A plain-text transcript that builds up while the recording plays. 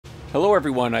Hello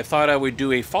everyone, I thought I would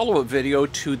do a follow-up video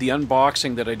to the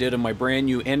unboxing that I did of my brand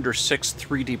new Ender-6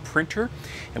 3D printer.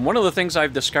 And one of the things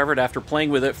I've discovered after playing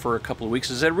with it for a couple of weeks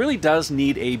is that it really does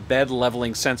need a bed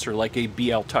leveling sensor like a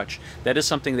BLTouch. That is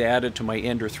something they added to my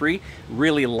Ender 3.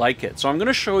 Really like it. So I'm going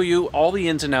to show you all the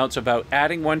ins and outs about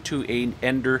adding one to an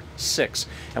Ender-6.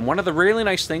 And one of the really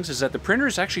nice things is that the printer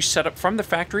is actually set up from the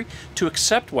factory to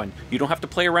accept one. You don't have to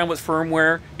play around with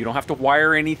firmware, you don't have to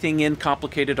wire anything in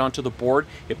complicated onto the board.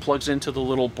 It plugs into the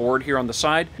little board here on the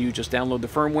side. You just download the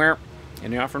firmware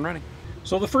and you're off and running.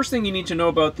 So the first thing you need to know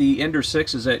about the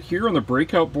Ender-6 is that here on the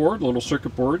breakout board, the little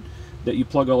circuit board that you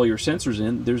plug all your sensors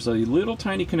in, there's a little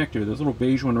tiny connector. There's a little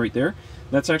beige one right there.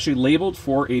 That's actually labeled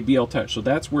for a BLTouch, so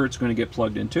that's where it's going to get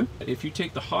plugged into. If you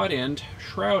take the hot end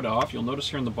shroud off, you'll notice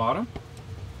here on the bottom,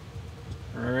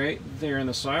 right there on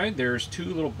the side, there's two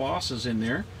little bosses in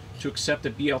there to accept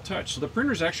the BLTouch. So the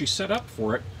printer's actually set up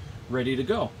for it, ready to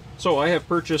go. So I have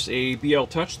purchased a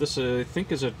BLTouch. This I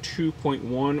think is a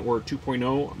 2.1 or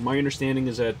 2.0. My understanding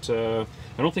is that I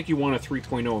don't think you want a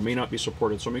 3.0. It may not be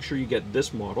supported, so make sure you get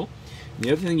this model. And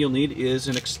the other thing you'll need is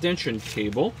an extension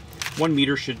cable. 1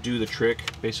 meter should do the trick.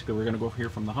 Basically, we're going to go here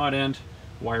from the hot end,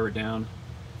 wire it down,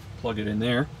 plug it in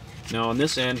there. Now on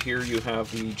this end here you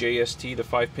have the JST, the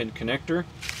 5-pin connector,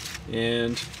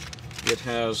 and it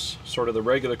has sort of the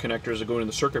regular connectors that go in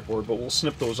the circuit board, but we'll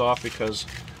snip those off because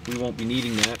we won't be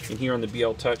needing that. And here on the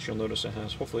BLTouch, you'll notice it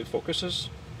has, hopefully it focuses.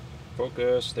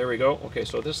 Focus, there we go. Okay,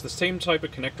 so this is the same type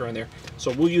of connector on there.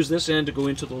 So we'll use this end to go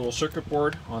into the little circuit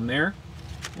board on there,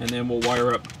 and then we'll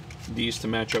wire up these to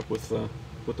match up with the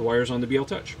wires on the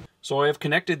BLTouch. So I have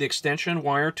connected the extension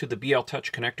wire to the BLTouch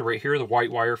connector right here, the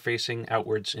white wire facing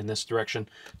outwards in this direction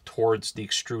towards the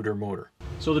extruder motor.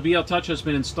 So the BLTouch has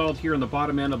been installed here on the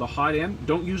bottom end of the hot end.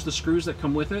 Don't use the screws that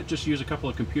come with it, just use a couple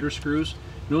of computer screws.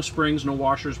 No springs, no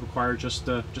washers required, just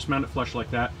mount it flush like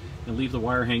that and leave the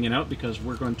wire hanging out because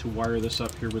we're going to wire this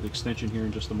up here with extension here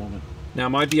in just a moment. Now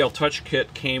my BLTouch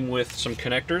kit came with some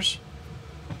connectors.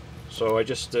 So I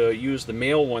just used the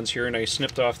male ones here and I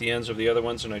snipped off the ends of the other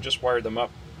ones and I just wired them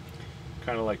up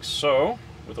kind of like so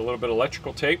with a little bit of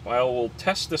electrical tape. I will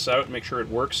test this out and make sure it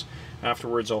works.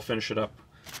 Afterwards I'll finish it up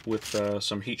with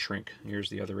some heat shrink. Here's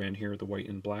the other end here, the white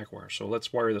and black wire. So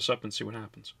let's wire this up and see what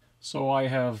happens. So I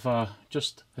have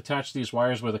just attached these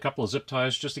wires with a couple of zip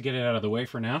ties just to get it out of the way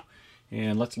for now.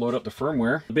 And let's load up the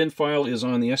firmware. The bin file is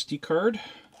on the SD card.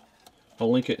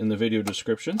 I'll link it in the video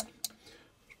description.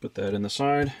 Put that in the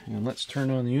side and let's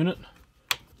turn on the unit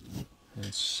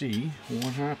and see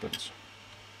what happens.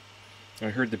 I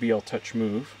heard the BLTouch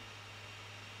move.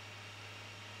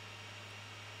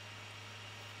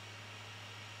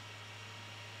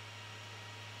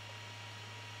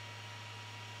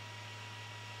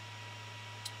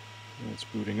 It's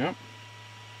booting up.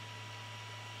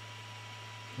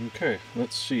 Okay,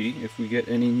 let's see if we get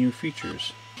any new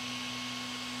features.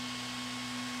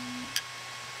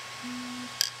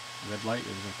 Red light is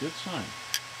a good sign.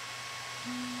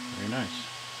 Very nice.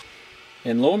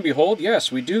 And lo and behold,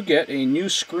 yes, we do get a new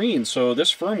screen. So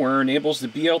this firmware enables the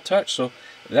BLTouch. So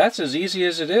that's as easy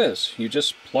as it is. You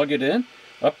just plug it in,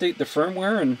 update the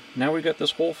firmware, and now we got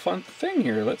this whole fun thing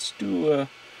here. Let's do,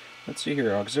 let's see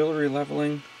here, auxiliary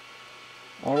leveling,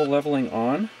 auto leveling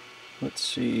on. Let's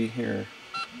see here,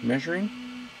 measuring.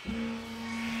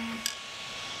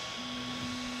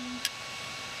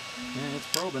 Yeah,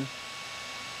 it's probing.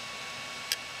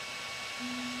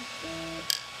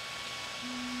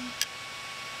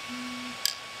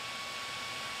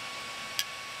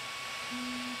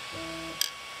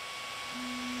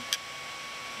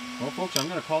 Well, folks, I'm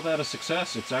going to call that a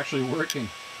success. It's actually working.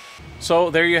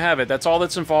 So there you have it. That's all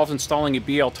that's involved installing a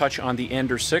BLTouch on the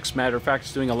Ender-6. Matter of fact,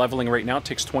 it's doing a leveling right now. It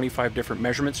takes 25 different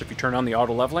measurements if you turn on the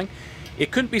auto leveling.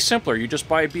 It couldn't be simpler. You just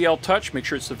buy a BLTouch, make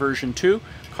sure it's the version 2.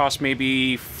 Costs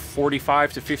maybe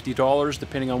 $45 to $50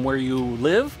 depending on where you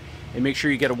live. And make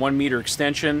sure you get a 1 meter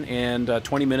extension and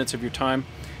 20 minutes of your time.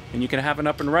 And you can have it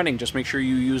up and running. Just make sure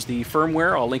you use the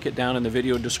firmware. I'll link it down in the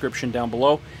video description down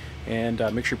below. And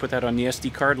make sure you put that on the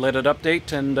SD card, let it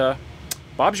update, and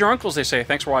Bob's your uncle, as they say.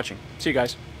 Thanks for watching. See you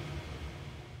guys.